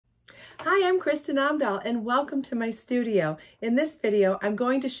Hi, I'm Kristin Omdahl and welcome to my studio. In this video, I'm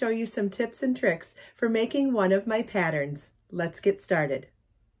going to show you some tips and tricks for making one of my patterns. Let's get started.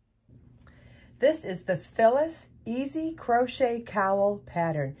 This is the Phyllis Easy Crochet Cowl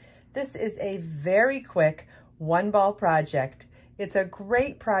pattern. This is a very quick one-ball project. It's a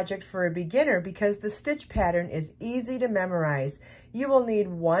great project for a beginner because the stitch pattern is easy to memorize. You will need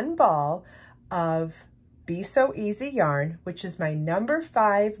one ball of Be So Easy yarn, which is my number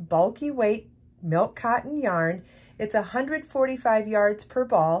 5 bulky weight milk cotton yarn. It's 145 yards per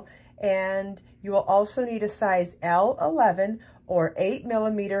ball, and you will also need a size L11 or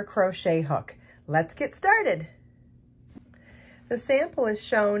 8mm crochet hook. Let's get started. The sample is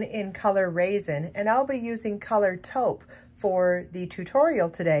shown in color Raisin, and I'll be using color Taupe for the tutorial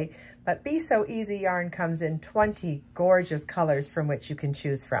today, but Be So Easy yarn comes in 20 gorgeous colors from which you can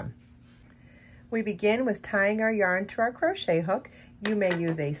choose from. We begin with tying our yarn to our crochet hook. You may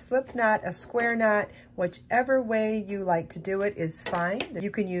use a slip knot, a square knot, whichever way you like to do it is fine.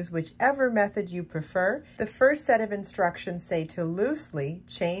 You can use whichever method you prefer. The first set of instructions say to loosely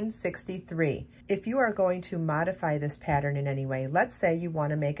chain 63. If you are going to modify this pattern in any way, let's say you want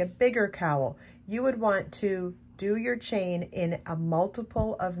to make a bigger cowl, you would want to do your chain in a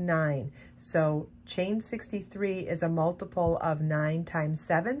multiple of 9. So chain 63 is a multiple of 9 times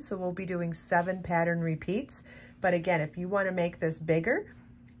 7, so we'll be doing 7 pattern repeats. But again, if you want to make this bigger,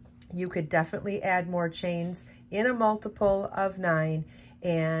 you could definitely add more chains in a multiple of 9.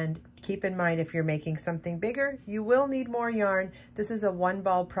 And keep in mind, if you're making something bigger, you will need more yarn. This is a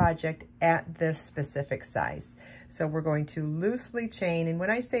one-ball project at this specific size. So we're going to loosely chain, and when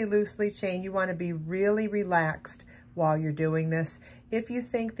I say loosely chain, you want to be really relaxed while you're doing this. If you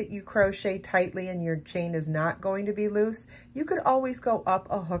think that you crochet tightly and your chain is not going to be loose, you could always go up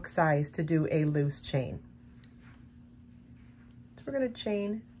a hook size to do a loose chain. So we're going to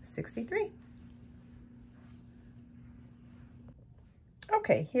chain 63.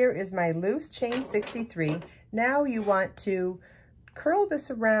 Okay, here is my loose chain 63. Now you want to curl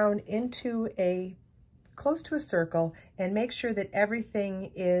this around into close to a circle and make sure that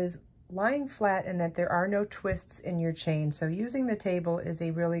everything is lying flat and that there are no twists in your chain. So using the table is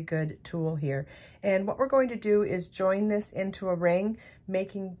a really good tool here. And what we're going to do is join this into a ring,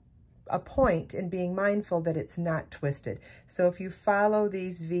 making a point and being mindful that it's not twisted. So if you follow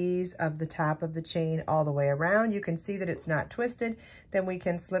these V's of the top of the chain all the way around, you can see that it's not twisted. Then we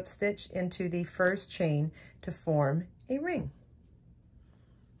can slip stitch into the first chain to form a ring.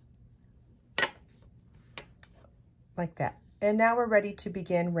 Like that. And now we're ready to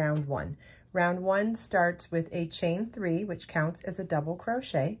begin round 1. Round 1 starts with a chain 3, which counts as a double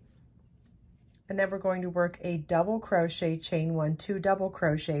crochet. And then we're going to work a double crochet, chain 1, 2 double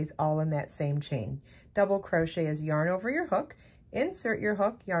crochets all in that same chain. Double crochet is yarn over your hook, insert your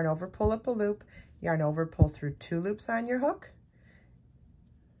hook, yarn over, pull up a loop, yarn over, pull through 2 loops on your hook,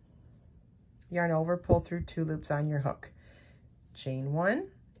 yarn over, pull through 2 loops on your hook. Chain 1,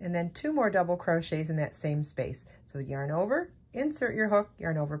 and then 2 more double crochets in that same space. So yarn over, insert your hook,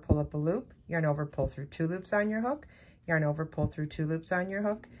 yarn over, pull up a loop, yarn over, pull through 2 loops on your hook, yarn over, pull through 2 loops on your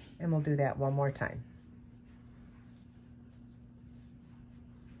hook, and we'll do that one more time.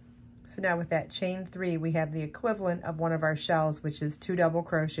 So now with that chain 3, we have the equivalent of one of our shells, which is 2 double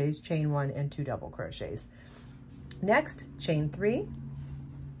crochets, chain 1, and 2 double crochets. Next, chain 3,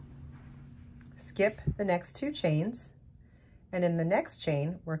 skip the next 2 chains, and in the next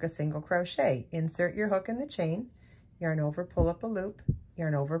chain, work a single crochet. Insert your hook in the chain, yarn over, pull up a loop,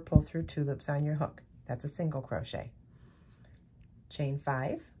 yarn over, pull through 2 loops on your hook. That's a single crochet. Chain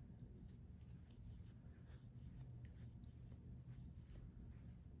 5,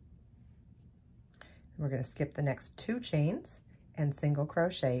 we're going to skip the next 2 chains and single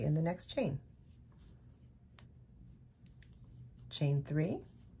crochet in the next chain. Chain 3,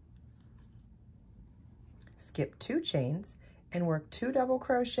 skip 2 chains and work 2 double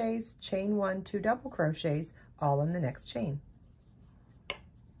crochets, chain 1, 2 double crochets all in the next chain.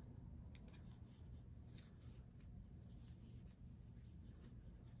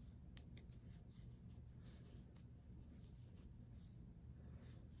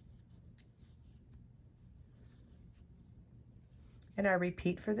 And our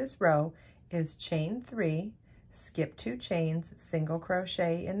repeat for this row is chain 3, skip 2 chains, single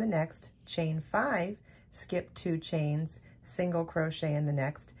crochet in the next, chain 5, skip 2 chains, single crochet in the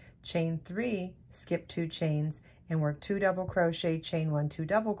next, chain 3, skip 2 chains, and work 2 double crochet, chain 1, 2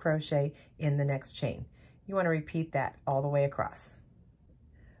 double crochet in the next chain. You want to repeat that all the way across.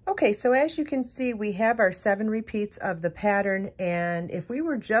 Okay, so as you can see, we have our 7 repeats of the pattern, and if we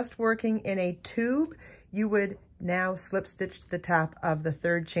were just working in a tube, you would now slip stitch to the top of the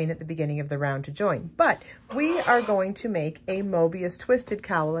third chain at the beginning of the round to join. But we are going to make a Mobius twisted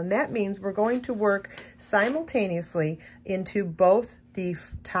cowl, and that means we're going to work simultaneously into both the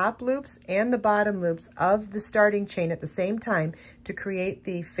top loops and the bottom loops of the starting chain at the same time to create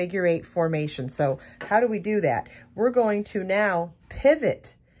the figure 8 formation. So how do we do that? We're going to now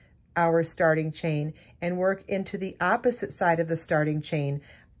pivot our starting chain and work into the opposite side of the starting chain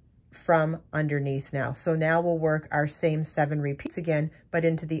from underneath now. So now we'll work our same 7 repeats again, but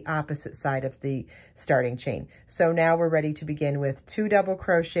into the opposite side of the starting chain. So now we're ready to begin with 2 double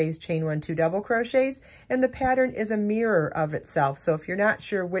crochets, chain 1, 2 double crochets, and the pattern is a mirror of itself. So if you're not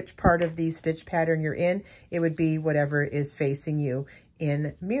sure which part of the stitch pattern you're in, it would be whatever is facing you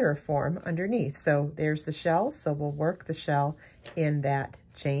in mirror form underneath. So there's the shell, so we'll work the shell in that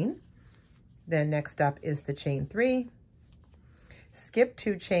chain. Then next up is the chain 3. Skip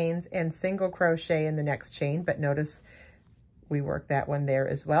 2 chains and single crochet in the next chain, but notice we work that one there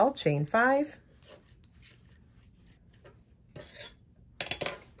as well. Chain 5,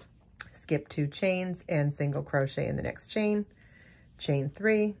 skip 2 chains and single crochet in the next chain. Chain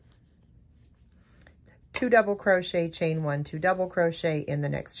 3, 2 double crochet, chain 1, 2 double crochet in the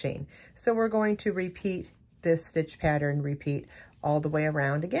next chain. So we're going to repeat this stitch pattern, repeat all the way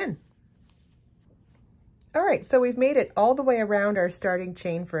around again. All right, so we've made it all the way around our starting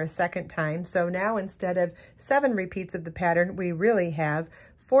chain for a second time. So now instead of 7 repeats of the pattern, we really have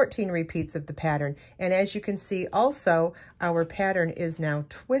 14 repeats of the pattern. And as you can see also, our pattern is now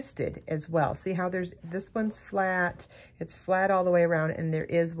twisted as well. See how there's, this one's flat, it's flat all the way around, and there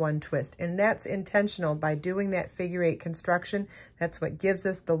is one twist. And that's intentional. By doing that figure 8 construction, that's what gives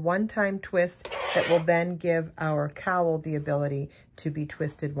us the one-time twist that will then give our cowl the ability to be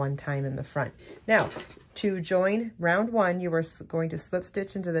twisted one time in the front. Now, to join round 1, you are going to slip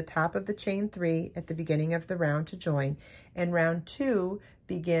stitch into the top of the chain 3 at the beginning of the round to join, and round 2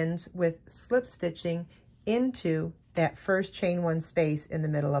 begins with slip stitching into that first chain 1 space in the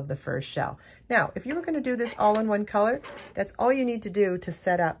middle of the first shell. Now, if you were going to do this all in one color, that's all you need to do to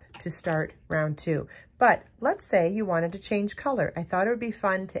set up to start round 2. But let's say you wanted to change color. I thought it would be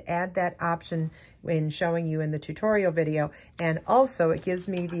fun to add that option when showing you in the tutorial video, and also it gives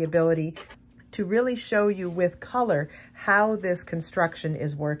me the ability to really show you with color how this construction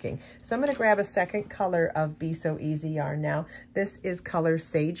is working. So I'm going to grab a second color of Be So Easy yarn now. This is color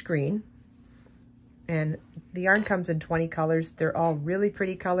Sage Green. And the yarn comes in 20 colors. They're all really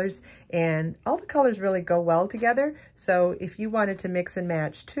pretty colors, and all the colors really go well together. So if you wanted to mix and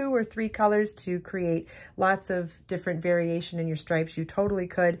match 2 or 3 colors to create lots of different variation in your stripes, you totally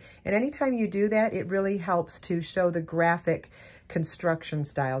could. And anytime you do that, it really helps to show the graphic construction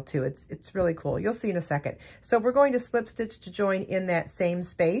style too. It's really cool. You'll see in a second. So we're going to slip stitch to join in that same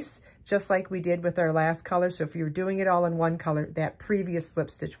space, just like we did with our last color. So if you were doing it all in one color, that previous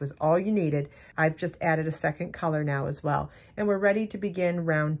slip stitch was all you needed. I've just added a second color now as well. And we're ready to begin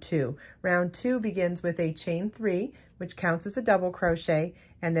round 2. Round 2 begins with a chain 3, which counts as a double crochet.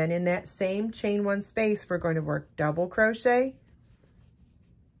 And then in that same chain 1 space, we're going to work double crochet,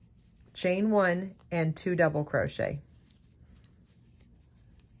 chain 1, and 2 double crochet.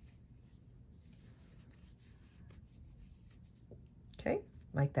 Okay,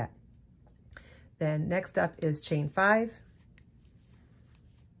 like that. Then next up is chain 5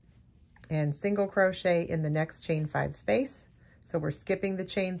 and single crochet in the next chain 5 space. So we're skipping the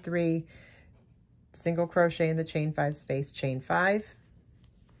chain 3, single crochet in the chain 5 space, chain 5.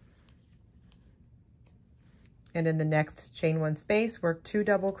 And in the next chain 1 space, work 2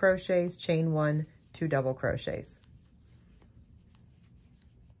 double crochets, chain 1, 2 double crochets.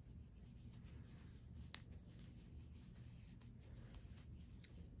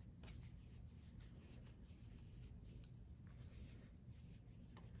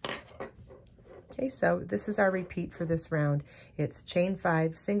 Okay, so this is our repeat for this round. It's chain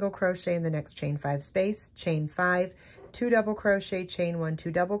 5, single crochet in the next chain 5 space, chain 5, 2 double crochet, chain 1,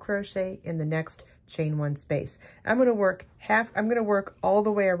 2 double crochet in the next chain 1 space. I'm going to work all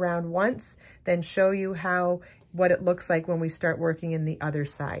the way around once, then show you what it looks like when we start working in the other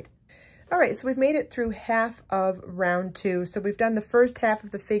side. All right, so we've made it through half of round 2. So we've done the first half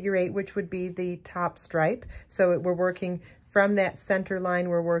of the figure 8, which would be the top stripe. So we're working from that center line,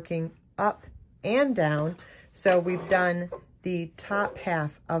 we're working up and down. So we've done the top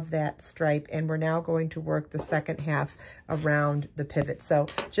half of that stripe, and we're now going to work the second half around the pivot. So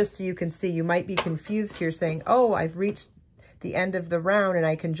just so you can see, you might be confused here saying, oh, I've reached the end of the round and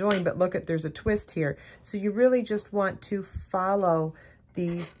I can join, but look, there's a twist here. So you really just want to follow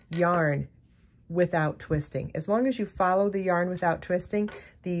the yarn without twisting. As long as you follow the yarn without twisting,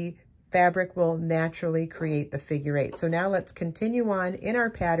 the fabric will naturally create the figure 8. So now let's continue on in our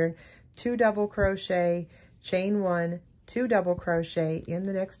pattern, 2 double crochet, chain 1, 2 double crochet in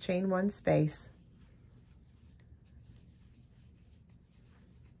the next chain 1 space,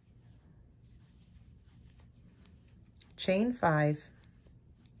 chain 5,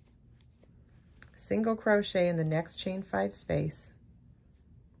 single crochet in the next chain 5 space,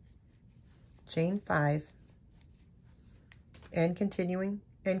 chain 5, and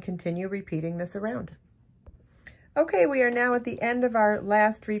continue repeating this around. Okay, we are now at the end of our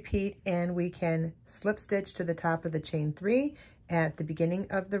last repeat, and we can slip stitch to the top of the chain 3 at the beginning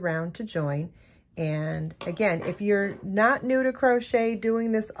of the round to join. And again, if you're not new to crochet,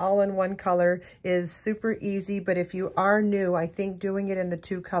 doing this all in one color is super easy, but if you are new, I think doing it in the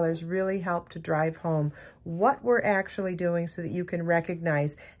 2 colors really help to drive home what we're actually doing so that you can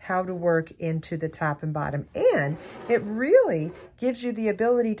recognize how to work into the top and bottom. And it really gives you the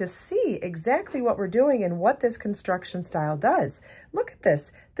ability to see exactly what we're doing and what this construction style does. Look at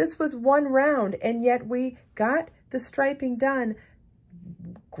this. This was 1 round, and yet we got the striping done,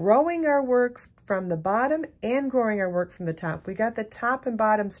 growing our work from the bottom and growing our work from the top. We got the top and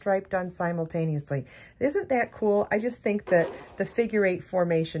bottom stripe done simultaneously. Isn't that cool? I just think that the figure 8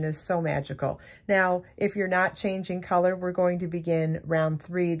 formation is so magical. Now, if you're not changing color, we're going to begin round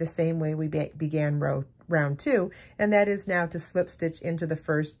 3 the same way we began round 2, and that is now to slip stitch into the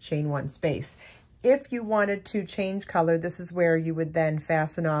first chain 1 space. If you wanted to change color, this is where you would then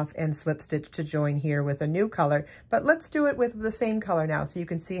fasten off and slip stitch to join here with a new color. But let's do it with the same color now so you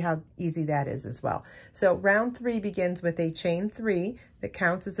can see how easy that is as well. So round 3 begins with a chain 3 that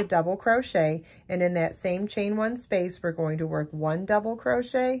counts as a double crochet. And in that same chain 1 space, we're going to work 1 double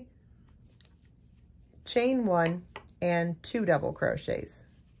crochet, chain 1, and 2 double crochets.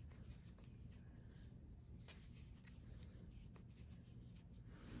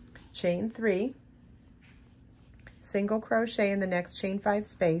 Chain 3, single crochet in the next chain 5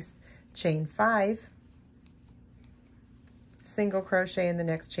 space, chain 5, single crochet in the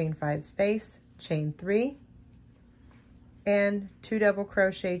next chain 5 space, chain 3, and 2 double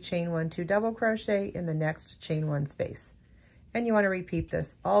crochet, chain 1, 2 double crochet in the next chain 1 space. And you want to repeat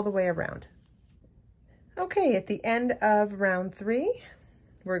this all the way around. Okay, at the end of round 3,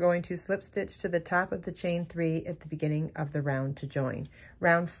 we're going to slip stitch to the top of the chain 3 at the beginning of the round to join.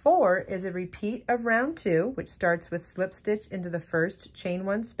 Round 4 is a repeat of round 2, which starts with slip stitch into the first chain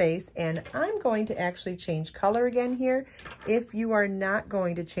 1 space, and I'm going to actually change color again here. If you are not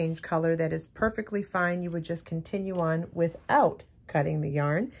going to change color, that is perfectly fine. You would just continue on without cutting the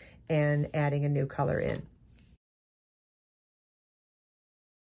yarn and adding a new color in.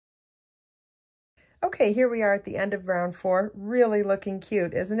 Okay, here we are at the end of round 4. Really looking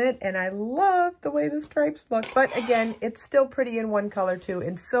cute, isn't it? And I love the way the stripes look. But again, it's still pretty in one color too,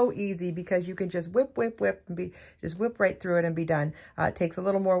 and so easy because you can just whip, and just whip right through it and be done. It takes a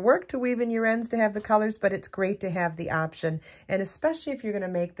little more work to weave in your ends to have the colors, but it's great to have the option. And especially if you're going to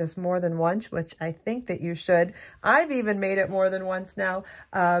make this more than once, which I think that you should. I've even made it more than once now.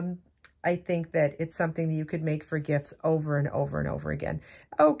 I think that it's something that you could make for gifts over and over and over again.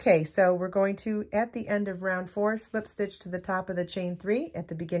 Okay, so we're going to, at the end of round 4, slip stitch to the top of the chain 3 at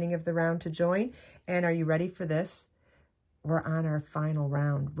the beginning of the round to join. And are you ready for this? We're on our final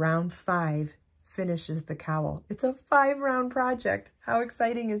round. Round 5 finishes the cowl. It's a 5-round project. How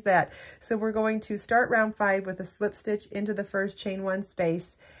exciting is that? So we're going to start round 5 with a slip stitch into the first chain 1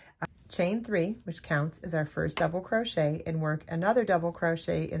 space, chain 3, which counts as our first double crochet, and work another double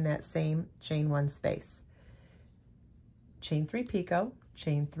crochet in that same chain 1 space. Chain 3 picot,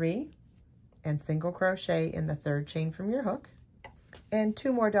 chain 3, and single crochet in the 3rd chain from your hook, and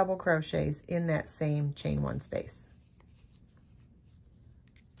 2 more double crochets in that same chain 1 space.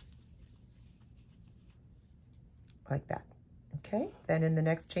 Like that. Okay, then in the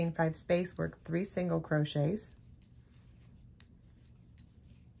next chain 5 space, work 3 single crochets,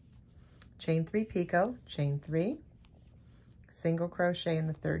 chain 3 picot, chain 3, single crochet in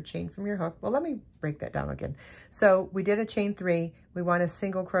the 3rd chain from your hook. Well, let me break that down again. So we did a chain 3. We want a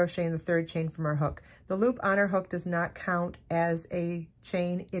single crochet in the 3rd chain from our hook. The loop on our hook does not count as a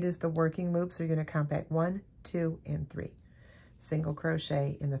chain. It is the working loop. So you're going to count back 1, 2, and 3. Single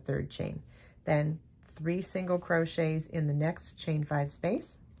crochet in the 3rd chain. Then 3 single crochets in the next chain 5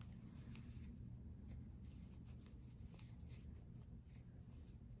 space.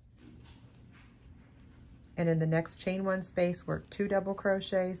 And in the next chain 1 space, work 2 double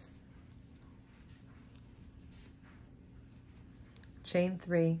crochets, chain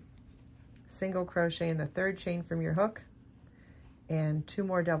 3, single crochet in the 3rd chain from your hook, and 2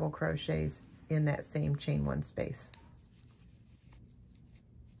 more double crochets in that same chain 1 space.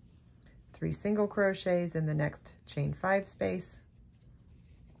 3 single crochets in the next chain 5 space,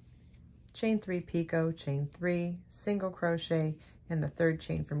 chain 3 picot, chain 3, single crochet in the 3rd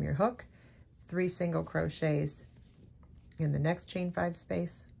chain from your hook, 3 single crochets in the next chain 5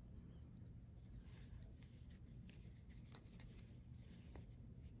 space,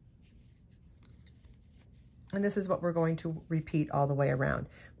 and this is what we're going to repeat all the way around.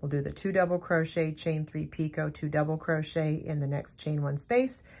 We'll do the 2 double crochet, chain 3 picot, 2 double crochet in the next chain 1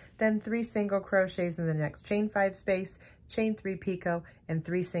 space, then 3 single crochets in the next chain 5 space, chain 3 picot, and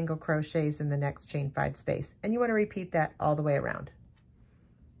 3 single crochets in the next chain 5 space. And you want to repeat that all the way around.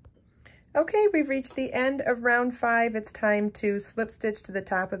 Okay, we've reached the end of round 5. It's time to slip stitch to the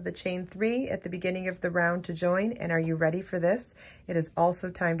top of the chain 3 at the beginning of the round to join. And are you ready for this? It is also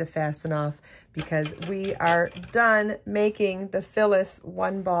time to fasten off because we are done making the Phyllis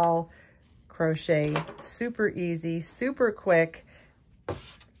 1 ball crochet. Super easy, super quick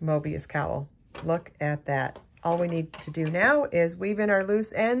Mobius cowl. Look at that. All we need to do now is weave in our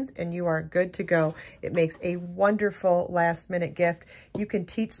loose ends and you are good to go. It makes a wonderful last minute gift. You can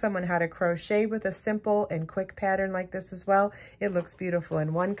teach someone how to crochet with a simple and quick pattern like this as well. It looks beautiful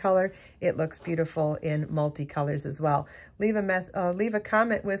in one color. It looks beautiful in multicolors as well. Leave a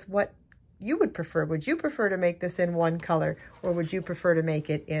comment with what you would prefer. Would you prefer to make this in one color or would you prefer to make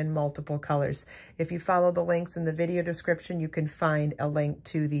it in multiple colors? If you follow the links in the video description, you can find a link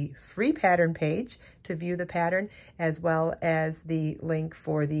to the free pattern page to view the pattern, as well as the link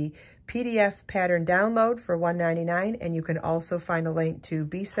for the PDF pattern download for $1.99. And you can also find a link to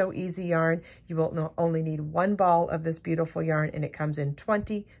Be So Easy yarn. You will only need 1 ball of this beautiful yarn and it comes in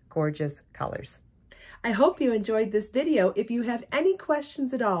 20 gorgeous colors. I hope you enjoyed this video. If you have any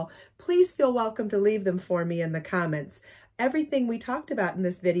questions at all, please feel welcome to leave them for me in the comments. Everything we talked about in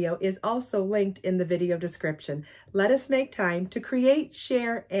this video is also linked in the video description. Let us make time to create,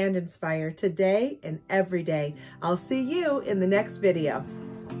 share, and inspire today and every day. I'll see you in the next video.